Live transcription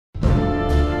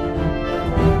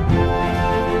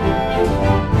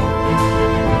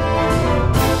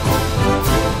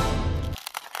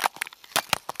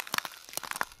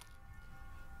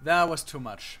That was too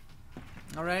much.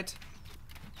 Alright.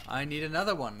 I need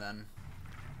another one then.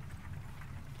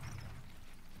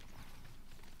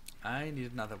 I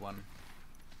need another one.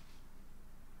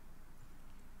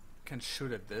 Can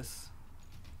shoot at this.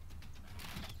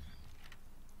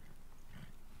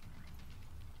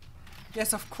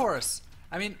 Yes, of course.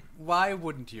 I mean, why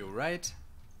wouldn't you, right?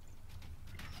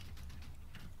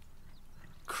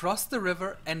 Cross the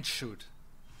river and shoot.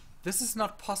 This is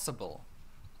not possible.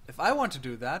 If I want to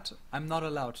do that, I'm not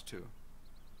allowed to.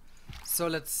 So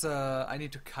let's I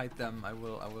need to kite them. I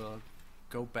will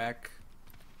go back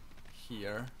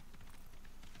here.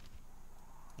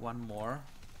 One more.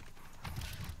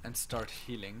 And start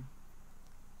healing.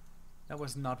 That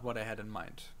was not what I had in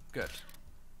mind. Good.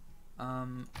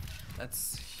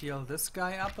 Let's heal this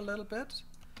guy up a little bit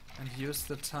and use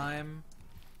the time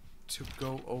to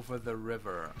go over the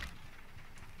river.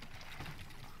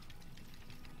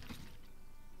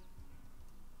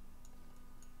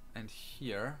 And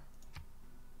here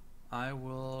I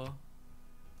will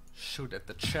shoot at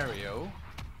the chariot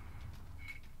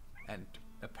and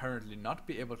apparently not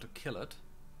be able to kill it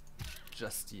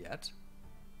just yet.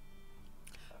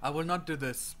 I will not do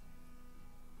this.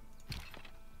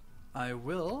 I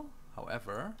will,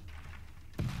 however,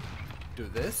 do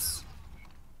this.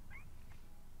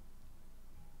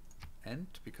 And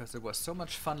because it was so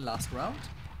much fun last round,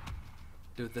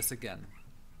 do this again.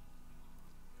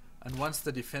 And once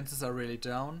the defenses are really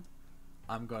down,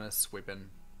 I'm gonna sweep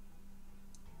in.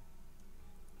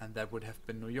 And that would have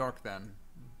been New York then.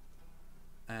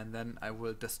 And then I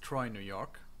will destroy New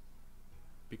York,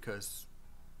 because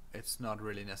it's not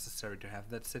really necessary to have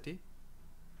that city.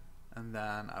 And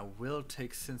then I will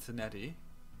take Cincinnati,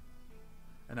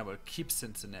 and I will keep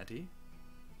Cincinnati,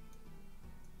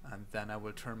 and then I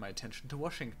will turn my attention to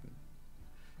Washington.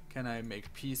 Can I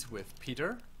make peace with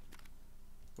Peter?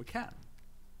 We can.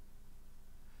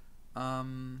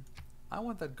 I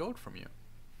want that gold from you.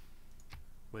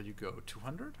 Will you go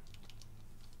 200?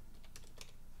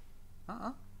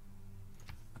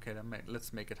 Okay, then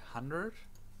let's make it 100.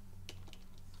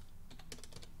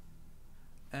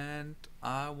 And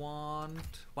I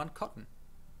want 1 cotton.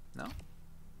 No?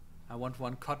 I want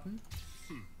 1 cotton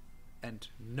and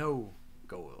no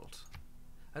gold.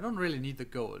 I don't really need the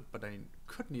gold, but I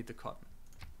could need the cotton.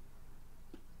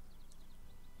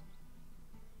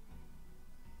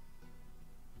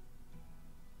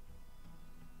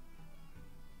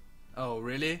 Oh,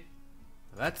 really?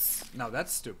 Now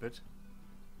that's stupid.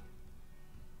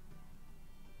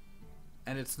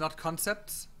 And it's not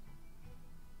concepts?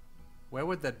 Where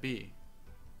would that be?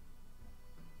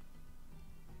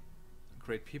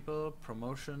 Great people,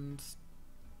 promotions.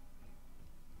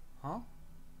 Huh?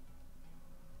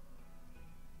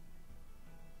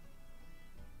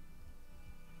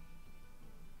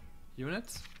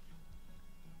 Units?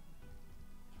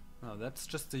 No, that's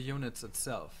just the units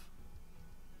itself.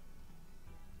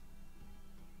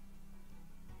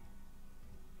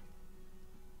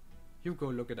 You go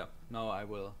look it up. No, I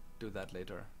will do that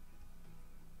later.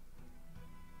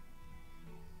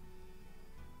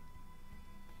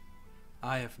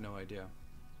 I have no idea.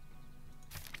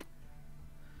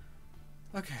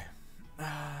 Okay.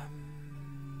 I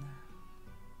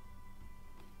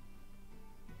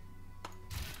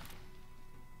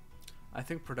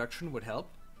think production would help.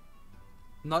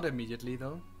 Not immediately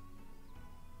though.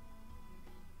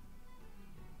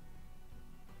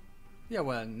 Yeah,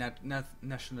 well,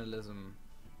 nationalism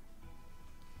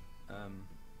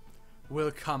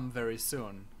will come very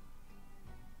soon.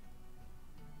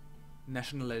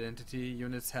 National identity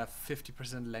units have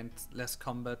 50% less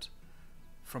combat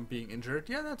from being injured.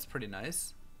 Yeah, that's pretty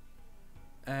nice.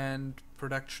 And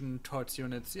production towards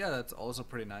units, yeah, that's also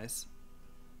pretty nice.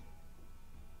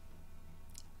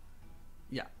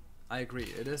 Yeah, I agree.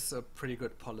 It is a pretty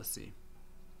good policy.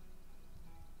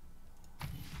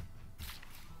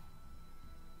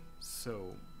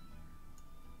 So,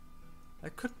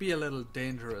 that could be a little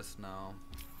dangerous now.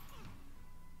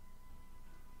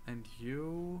 And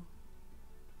you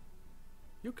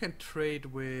can trade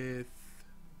with...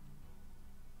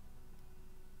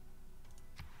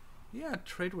 Yeah,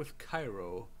 trade with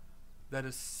Cairo. That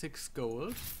is 6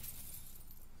 gold.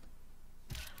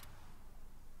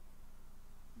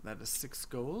 That is 6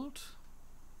 gold.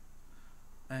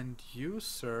 And you,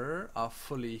 sir, are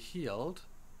fully healed.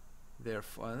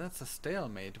 Therefore, that's a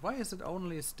stalemate. Why is it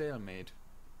only a stalemate?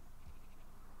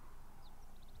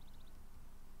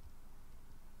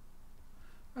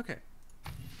 Okay.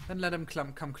 Then let him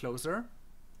come closer.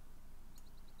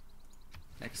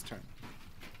 Next turn.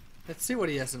 Let's see what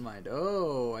he has in mind.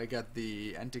 Oh, I got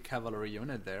the anti-cavalry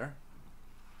unit there.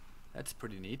 That's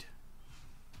pretty neat.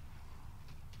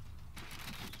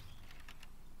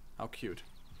 How cute.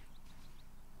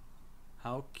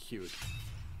 How cute.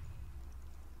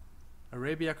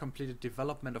 Arabia completed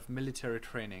development of military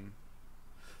training.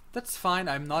 That's fine,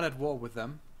 I'm not at war with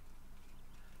them.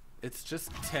 It's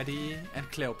just Teddy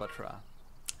and Cleopatra.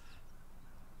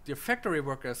 The factory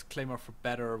workers clamor for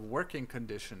better working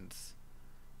conditions.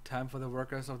 Time for the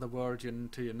workers of the world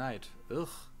to unite. Ugh.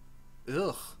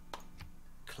 Ugh.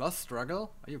 Class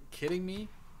struggle? Are you kidding me?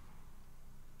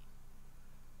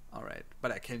 Alright,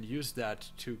 but I can use that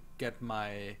to get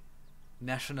my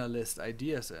nationalist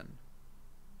ideas in.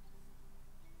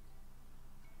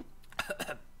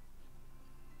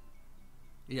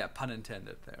 Yeah, pun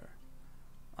intended there.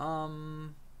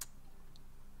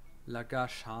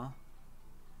 Lagash, huh?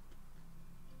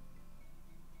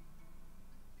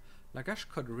 Lagash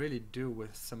could really do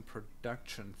with some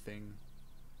production thing.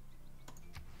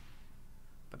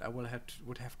 But I would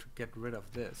have to get rid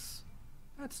of this.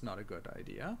 That's not a good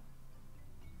idea.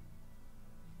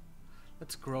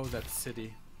 Let's grow that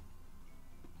city.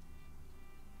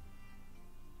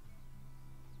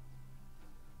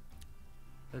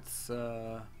 Let's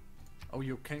oh,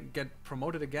 you can get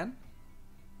promoted again?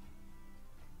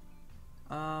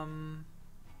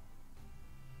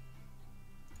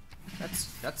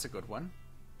 That's a good one.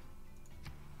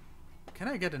 Can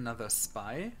I get another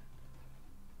spy?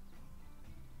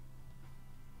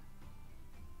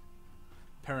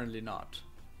 Apparently not.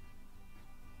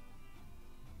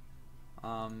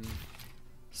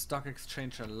 Stock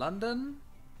exchange in London.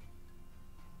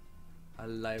 A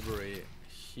library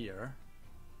here.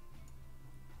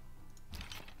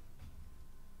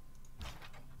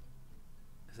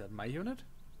 Is that my unit?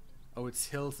 Oh, it's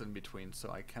hills in between,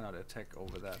 so I cannot attack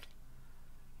over that.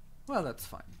 Well, that's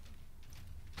fine.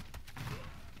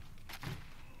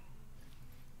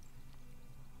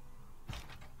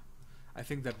 I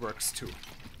think that works too.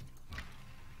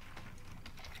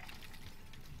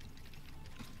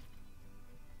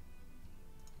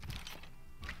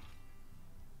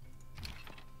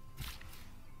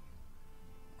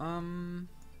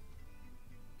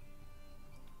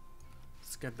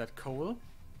 Let's get that coal.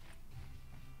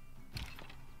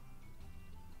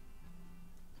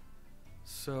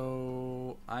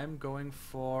 So I'm going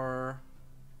for...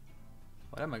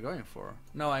 What am I going for?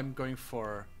 No, I'm going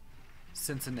for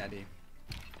Cincinnati.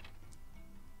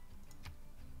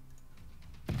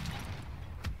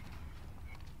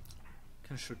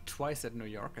 Can shoot twice at New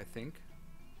York, I think.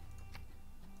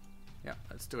 Yeah,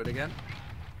 let's do it again.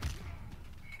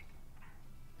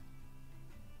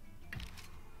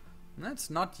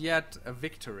 That's not yet a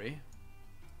victory.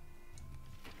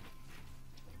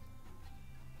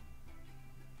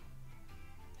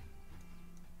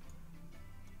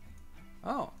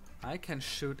 Oh, I can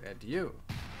shoot at you.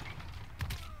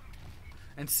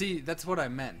 And see, that's what I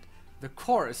meant. The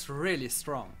core is really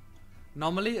strong.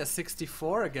 Normally a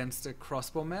 64 against a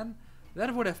crossbowman,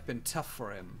 that would have been tough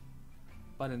for him.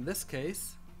 But in this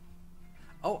case...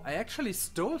 Oh, I actually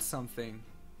stole something.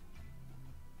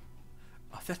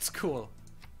 Oh, that's cool.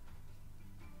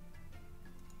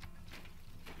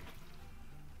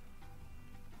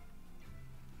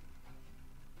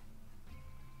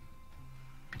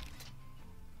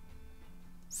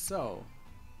 So,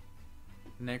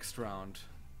 next round.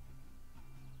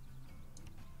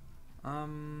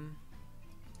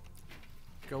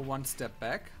 Go one step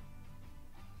back.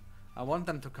 I want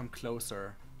them to come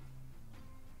closer.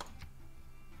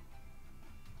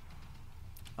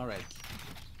 Alright.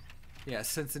 Yeah,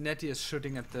 Cincinnati is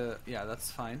shooting at the... Yeah,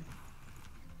 that's fine.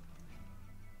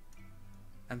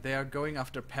 And they are going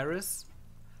after Paris.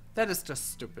 That is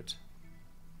just stupid.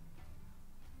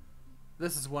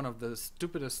 This is one of the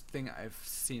stupidest thing I've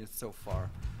seen so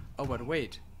far. Oh, but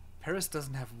wait. Paris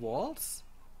doesn't have walls?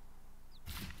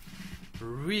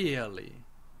 Really?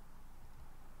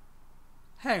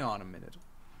 Hang on a minute.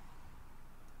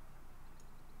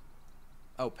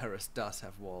 Oh, Paris does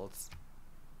have walls.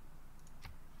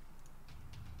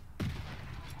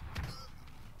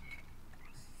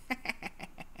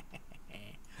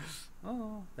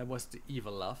 Oh, that was the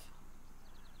evil laugh.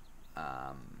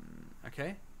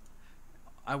 Okay.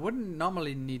 I wouldn't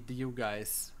normally need you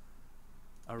guys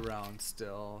around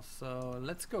still, so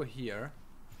let's go here.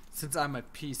 Since I'm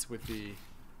at peace with the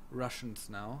Russians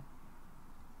now.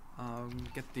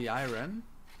 Get the iron.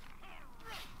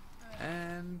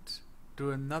 And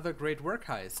do another great work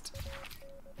heist.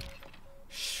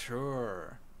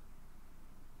 Sure.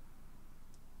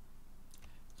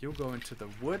 You go into the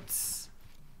woods.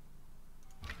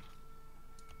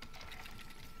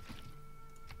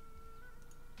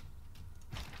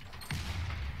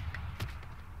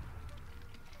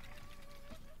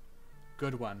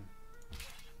 Good one.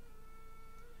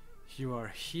 You are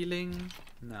healing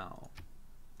now.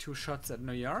 2 shots at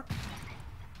New York.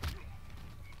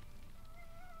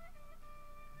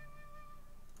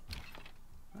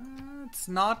 It's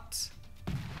not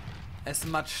as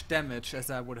much damage as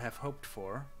I would have hoped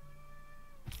for.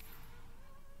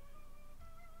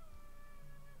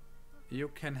 You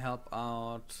can help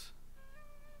out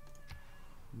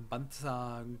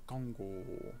Banza Congo.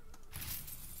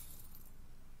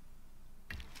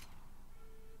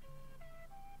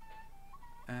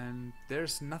 And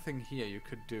there's nothing here you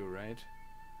could do, right?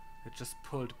 It just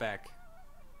pulled back.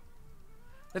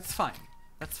 That's fine.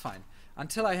 That's fine.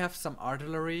 Until I have some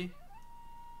artillery.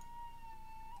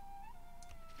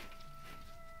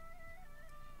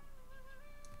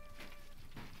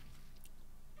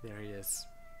 There he is.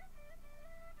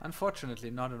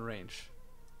 Unfortunately, not in range.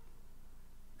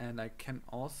 And I can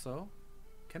also...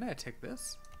 Can I attack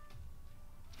this?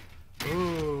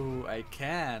 Ooh, I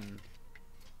can.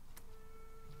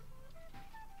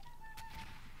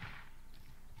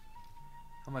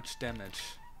 How much damage?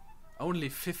 Only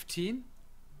 15?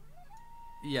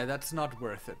 Yeah, that's not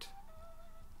worth it.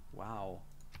 Wow.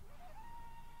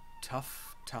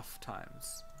 Tough, tough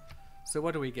times. So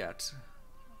what do we get?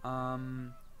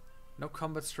 No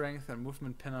combat strength and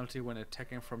movement penalty when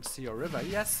attacking from sea or river.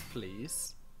 Yes,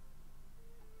 please.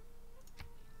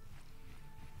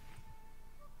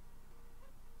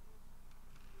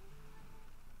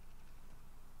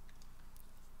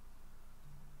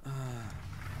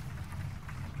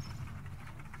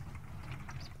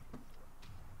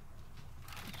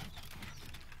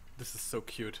 This is so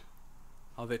cute.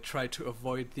 How they try to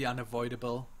avoid the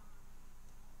unavoidable.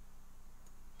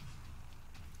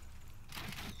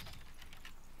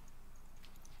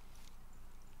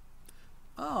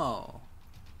 Oh.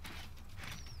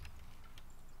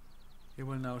 He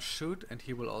will now shoot and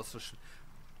he will also shoot.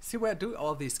 See, where do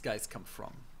all these guys come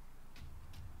from?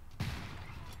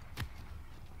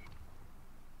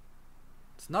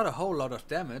 It's not a whole lot of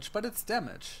damage, but it's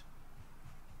damage.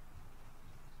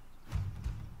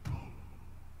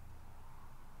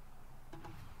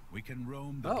 We can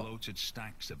roam the bloated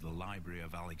stacks of the Library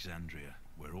of Alexandria,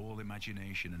 where all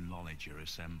imagination and knowledge are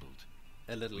assembled.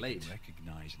 A little late. We can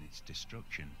recognize in its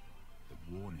destruction the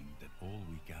warning that all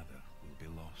we gather will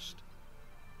be lost.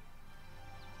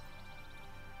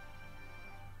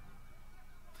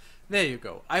 There you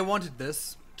go. I wanted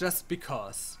this just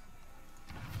because.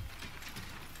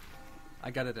 I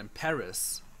got it in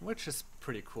Paris, which is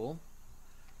pretty cool.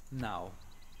 Now,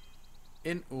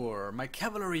 in Ur, my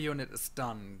cavalry unit is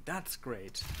done. That's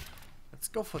great. Let's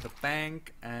go for the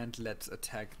bank and let's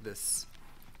attack this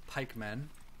pikeman.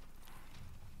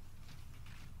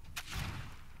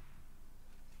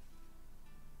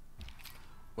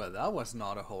 Well, that was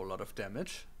not a whole lot of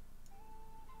damage.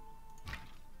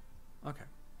 Okay.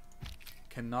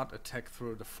 Cannot attack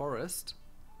through the forest.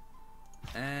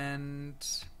 And...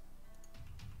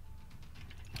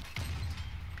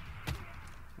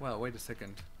 well, wait a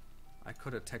second. I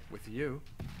could attack with you.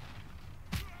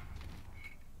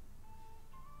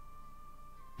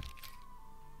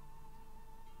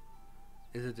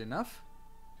 Is it enough?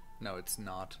 No, it's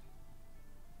not.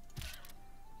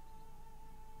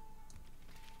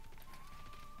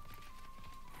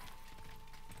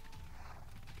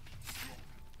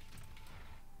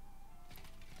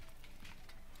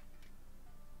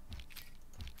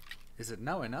 Is it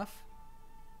now enough?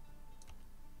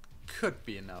 Could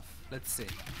be enough. Let's see.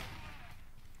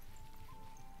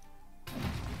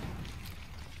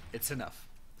 It's enough.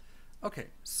 Okay,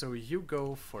 so you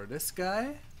go for this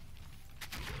guy.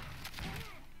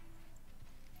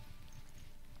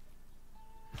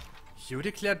 You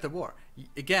declared the war.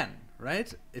 Again,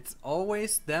 right? It's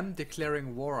always them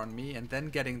declaring war on me and then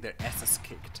getting their asses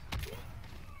kicked.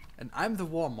 And I'm the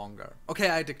warmonger. Okay,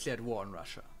 I declared war on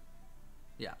Russia.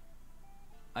 Yeah.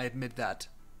 I admit that.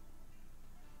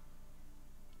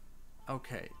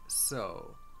 Okay,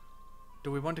 so...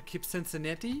 do we want to keep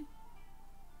Cincinnati?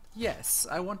 Yes,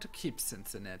 I want to keep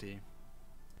Cincinnati.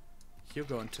 You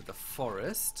go into the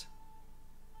forest.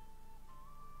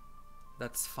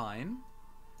 That's fine.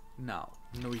 Now,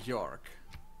 New York.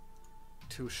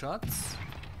 2 shots.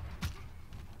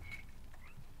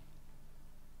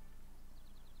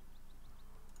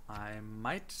 I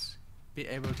might be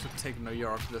able to take New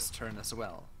York this turn as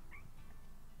well.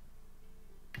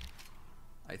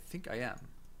 I think I am.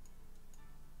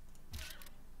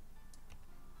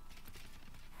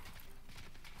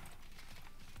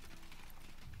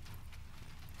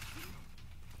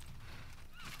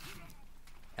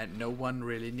 And no one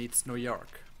really needs New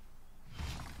York.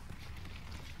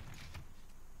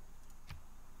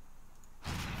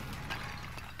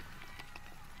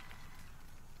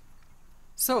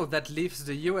 So that leaves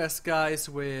the US guys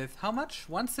with how much?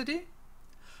 One city?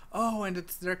 Oh, and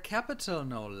it's their capital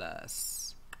no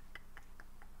less.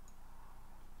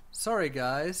 Sorry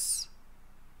guys.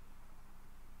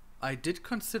 I did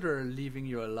consider leaving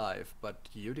you alive, but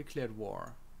you declared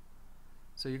war.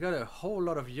 So you got a whole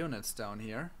lot of units down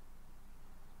here.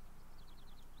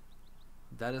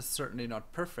 That is certainly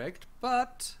not perfect,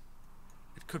 but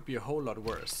it could be a whole lot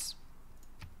worse.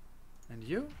 And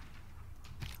you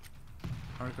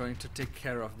are going to take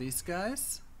care of these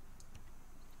guys.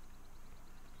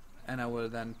 And I will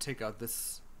then take out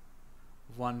this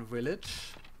one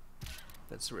village.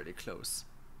 That's really close.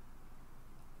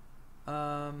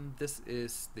 This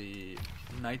is the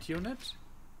knight unit.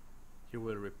 You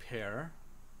will repair.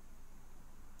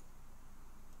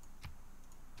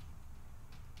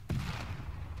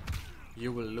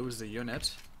 You will lose a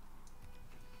unit.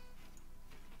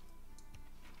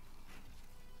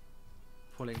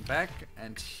 Pulling back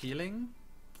and healing.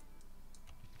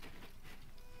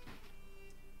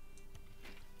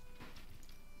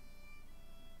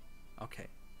 Okay.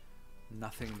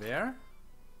 Nothing there.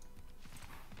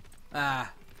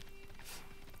 Ah.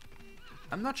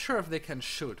 I'm not sure if they can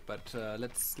shoot, but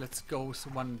let's go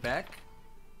one back.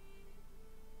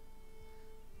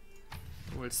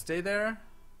 We'll stay there.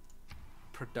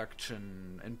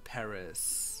 Production in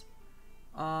Paris.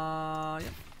 Yeah.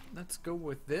 Let's go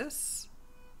with this.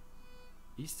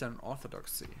 Eastern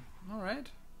Orthodoxy.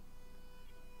 Alright.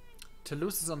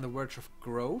 Toulouse is on the verge of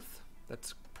growth.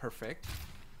 That's perfect.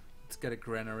 Let's get a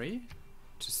granary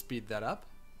to speed that up.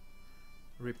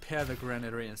 Repair the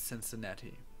granary in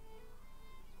Cincinnati.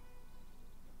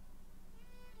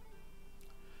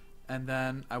 And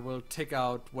then I will take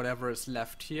out whatever is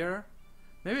left here.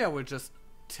 Maybe I will just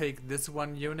take this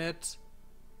one unit.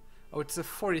 Oh, it's a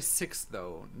 46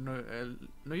 though.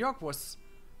 New York was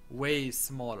way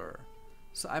smaller.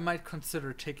 So I might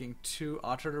consider taking 2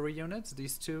 artillery units,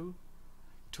 these two,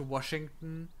 to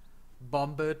Washington,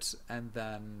 bomb it, and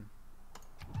then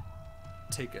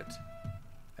take it.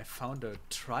 I found a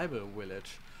tribal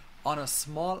village on a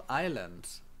small island.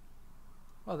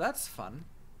 Oh, that's fun.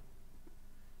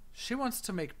 She wants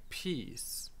to make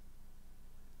peace.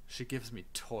 She gives me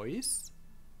toys?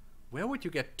 Where would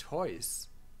you get toys?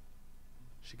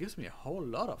 She gives me a whole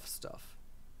lot of stuff.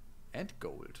 And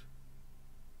gold.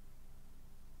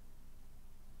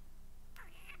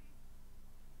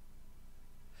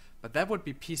 But that would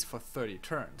be peace for 30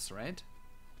 turns, right?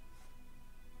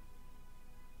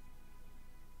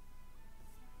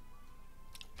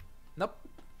 Nope.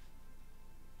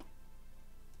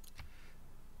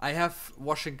 I have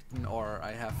Washington, or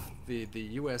I have the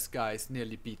US guys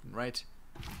nearly beaten, right?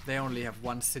 They only have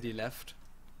one city left.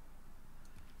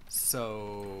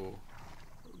 So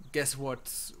guess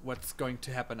what's going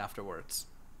to happen afterwards?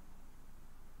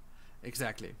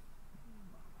 Exactly.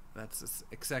 That's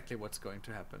exactly what's going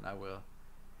to happen. I will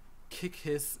kick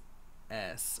his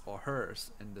ass, or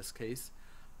hers in this case.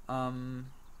 I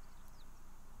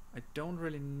don't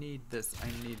really need this. I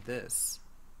need this.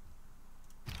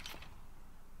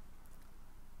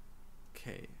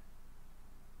 Okay.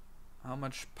 How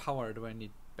much power do I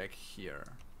need back here?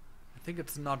 I think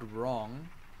it's not wrong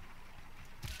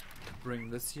to bring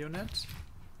this unit.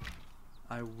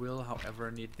 I will, however,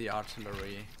 need the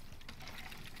artillery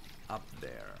up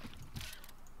there.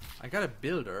 I got a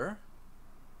builder.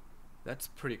 That's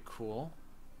pretty cool.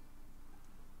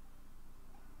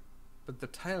 But the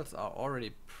tiles are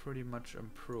already pretty much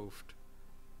improved.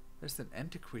 There's an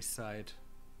antiquity site.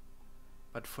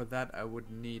 But for that I would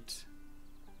need...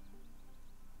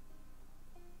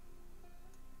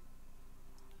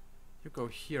 You go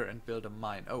here and build a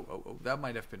mine. Oh, that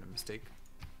might have been a mistake.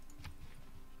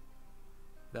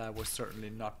 That was certainly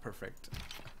not perfect.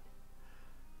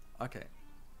 Okay.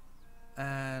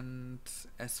 And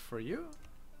as for you,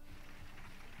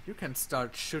 you can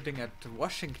start shooting at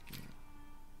Washington.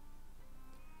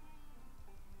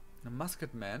 The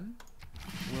musketmen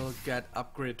will get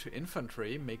upgraded to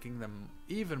infantry, making them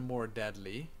even more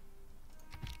deadly.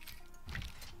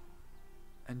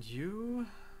 And you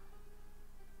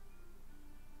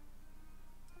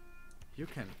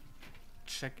can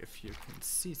check if you can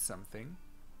see something.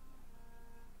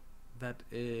 That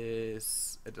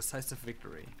is a decisive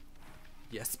victory.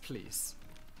 Yes, please.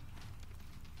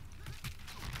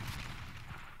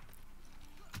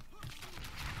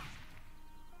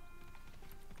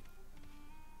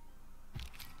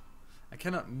 I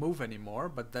cannot move anymore,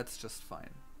 but that's just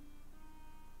fine.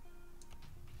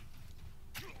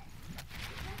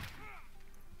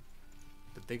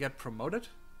 Did they get promoted?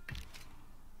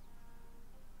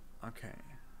 Okay.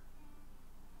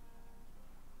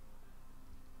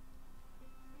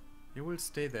 You will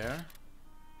stay there.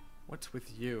 What's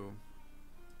with you?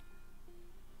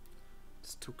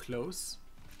 It's too close.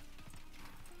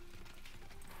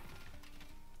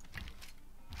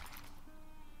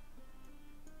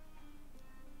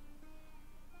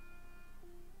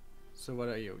 So what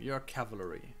are you? You're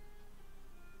cavalry.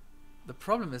 The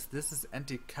problem is this is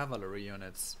anti-cavalry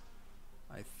units,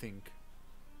 I think.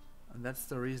 And that's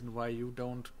the reason why you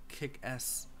don't kick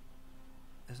ass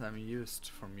as I'm used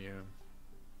from you.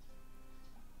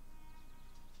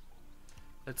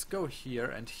 Let's go here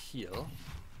and heal.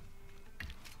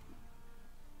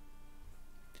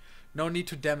 No need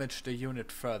to damage the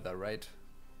unit further, right?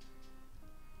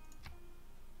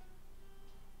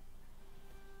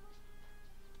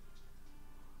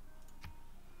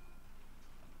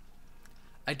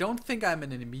 I don't think I'm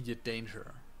in an immediate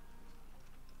danger.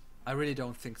 I really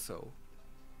don't think so.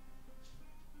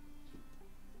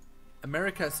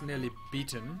 America is nearly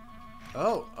beaten.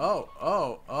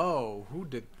 Oh, who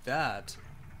did that?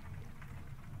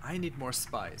 I need more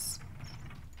spies.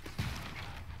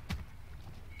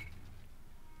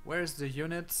 Where's the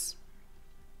units?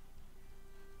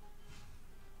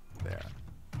 There.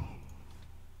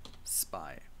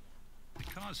 Spy. The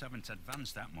cars haven't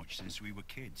advanced that much since we were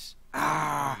kids.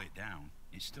 Ah! Roll it down.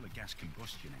 It's still a gas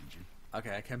combustion engine.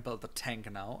 Okay, I can build the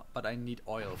tank now, but I need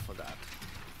oil for that.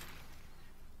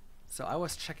 So I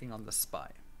was checking on the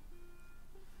spy.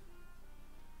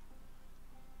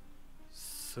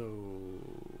 So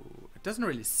it doesn't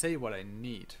really say what I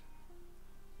need.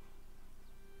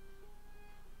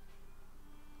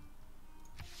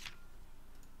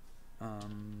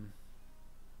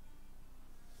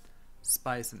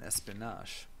 Spies and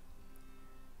espionage.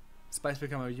 Spies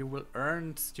become you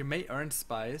may earn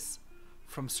spies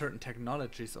from certain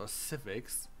technologies or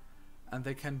civics, and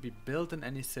they can be built in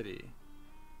any city.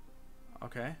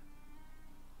 Okay.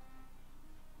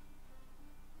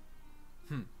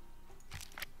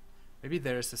 Maybe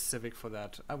there is a civic for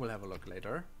that. I will have a look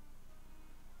later.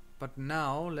 But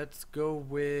now let's go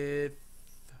with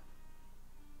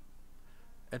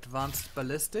advanced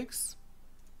ballistics.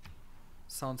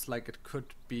 Sounds like it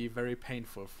could be very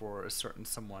painful for a certain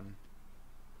someone.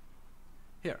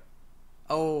 Here.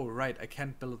 Oh, right, I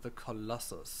can't build the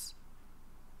Colossus.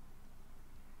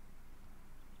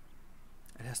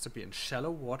 It has to be in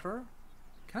shallow water?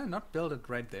 Can I not build it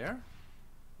right there?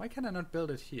 Why can I not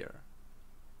build it here?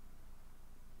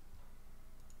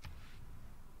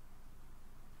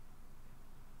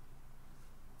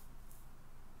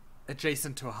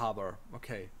 Adjacent to a harbor.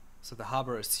 Okay, so the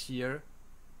harbor is here.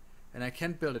 And I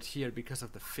can't build it here because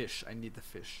of the fish. I need the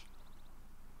fish.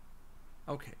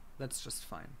 Okay, that's just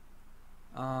fine.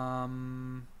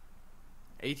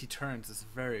 80 turns is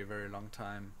a very, very long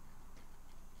time.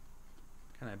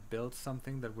 Can I build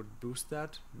something that would boost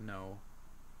that? No.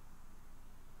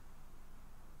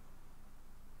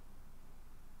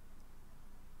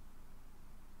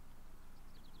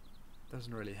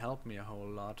 Doesn't really help me a whole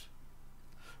lot.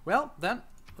 Well, then,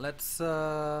 let's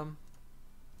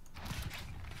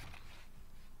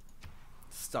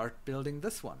start building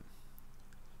this one.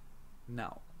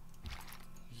 Now,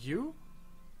 you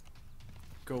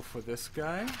go for this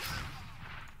guy.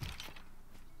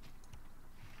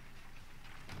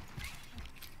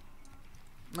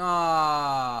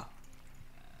 Ah,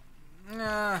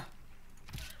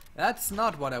 that's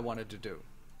not what I wanted to do.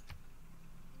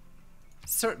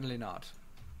 Certainly not.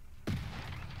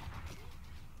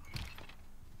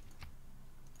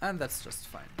 And that's just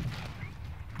fine.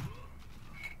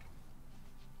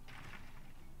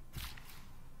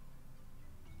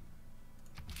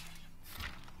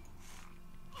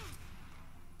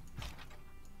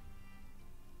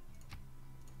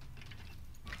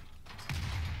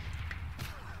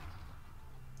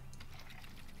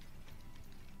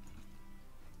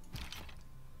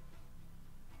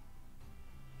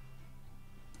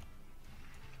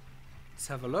 Let's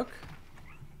have a look.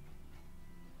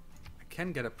 I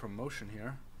can get a promotion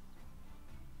here.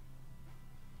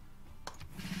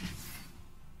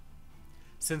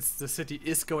 Since the city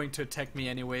is going to attack me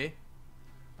anyway,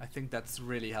 I think that's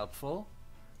really helpful.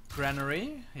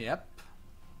 Granary, yep.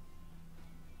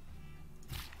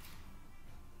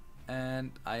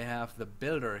 And I have the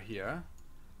builder here.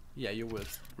 Yeah, you will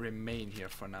remain here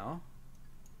for now.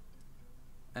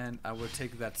 And I will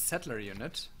take that settler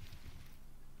unit.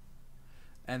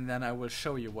 And then I will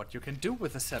show you what you can do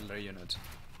with a settler unit.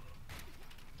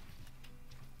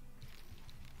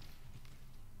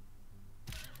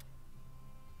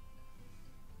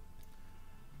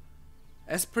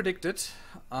 As predicted,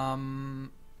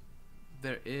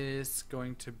 there is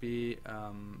going to be,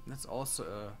 that's also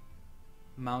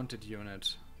a mounted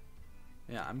unit.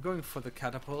 Yeah, I'm going for the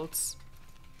catapults.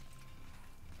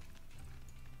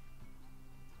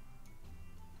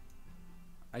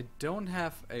 I don't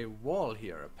have a wall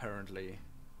here, apparently.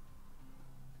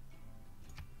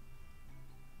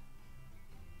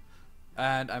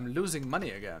 And I'm losing money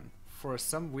again, for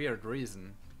some weird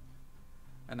reason.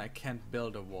 And I can't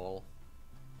build a wall.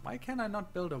 Why can I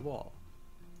not build a wall?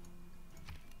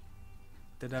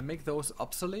 Did I make those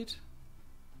obsolete?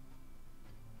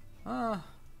 Ah,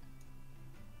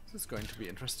 this is going to be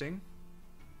interesting.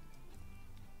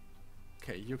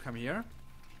 Okay, you come here.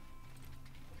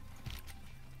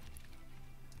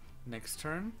 Next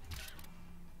turn.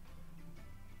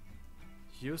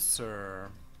 You, sir.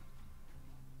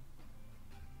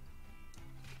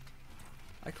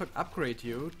 I could upgrade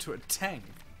you to a tank,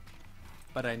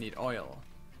 but I need oil.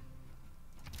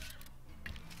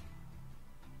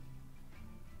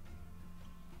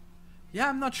 Yeah,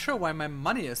 I'm not sure why my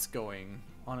money is going,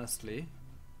 honestly.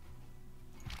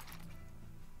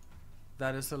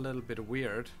 That is a little bit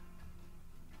weird.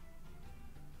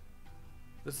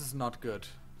 This is not good.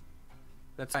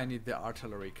 That's why I need the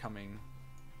artillery coming.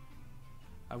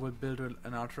 I will build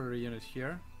an artillery unit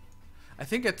here. I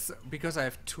think it's because I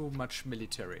have too much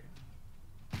military.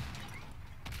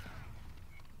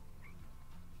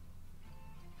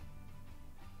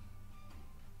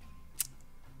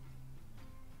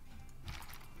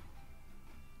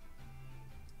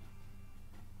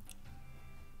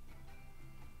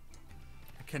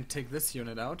 I can take this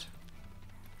unit out.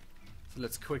 So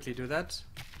let's quickly do that.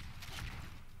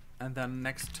 And then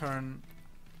next turn,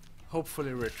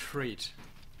 hopefully retreat.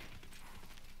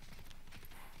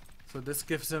 So this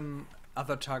gives him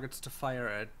other targets to fire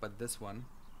at, but this one.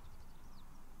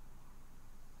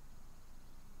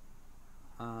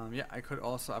 Yeah, I could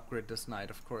also upgrade this knight,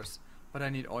 of course, but I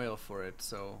need oil for it,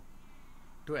 so...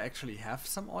 Do I actually have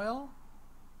some oil?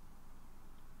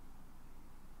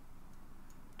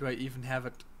 Do I even have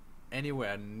it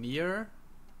anywhere near?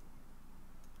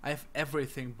 I have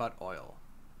everything but oil.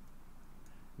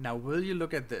 Now will you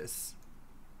look at this?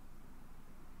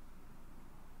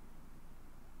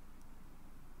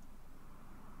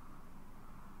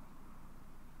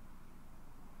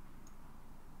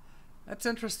 That's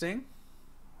interesting.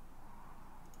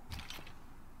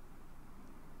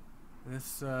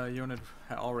 This unit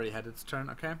already had its turn,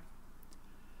 okay.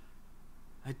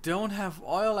 I don't have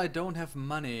oil, I don't have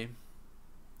money.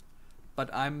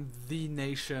 But I'm the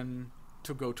nation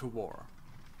to go to war.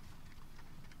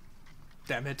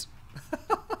 Damn it.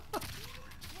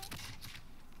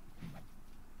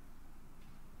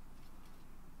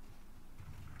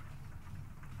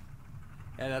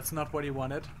 Yeah, that's not what he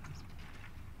wanted.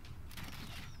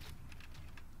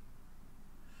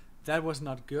 That was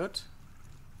not good.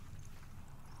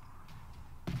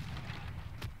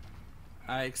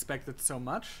 I expected so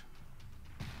much.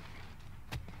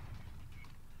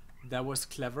 That was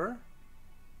clever.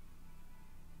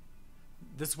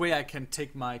 This way I can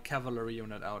take my cavalry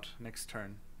unit out next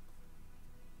turn.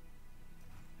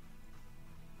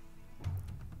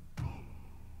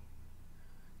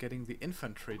 Getting the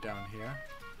infantry down here.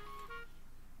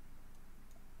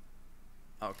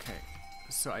 Okay,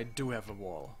 so I do have a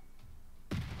wall.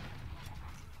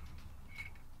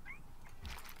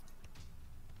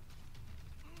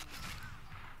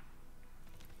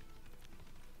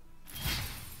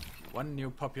 One new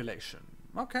population.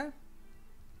 Okay.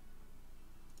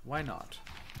 Why not?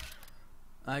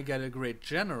 I get a great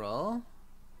general.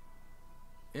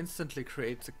 Instantly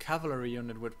creates a cavalry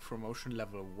unit with promotion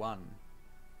level 1.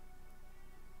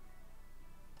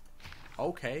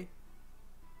 Okay.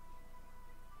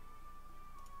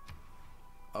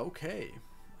 Okay,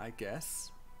 I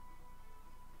guess.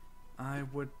 I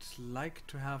would like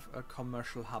to have a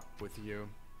commercial hub with you.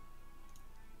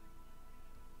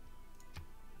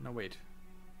 No, wait.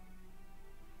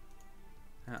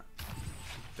 Yeah.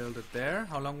 Build it there.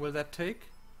 How long will that take?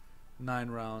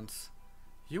 9 rounds.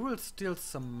 You will steal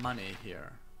some money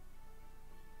here.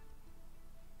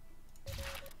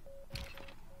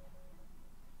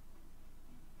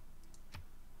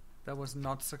 That was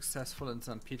not successful in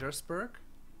St. Petersburg.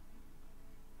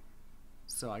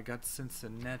 So I got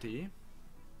Cincinnati.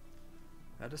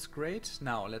 That is great.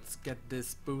 Now let's get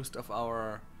this boost of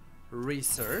our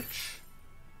research.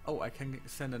 Oh, I can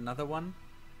send another one.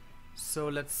 So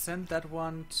let's send that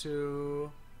one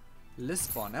to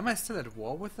Lisbon. Am I still at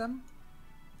war with them?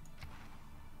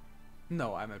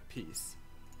 No, I'm at peace.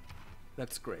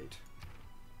 That's great.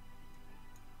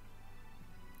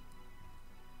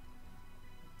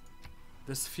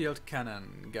 This field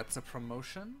cannon gets a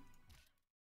promotion.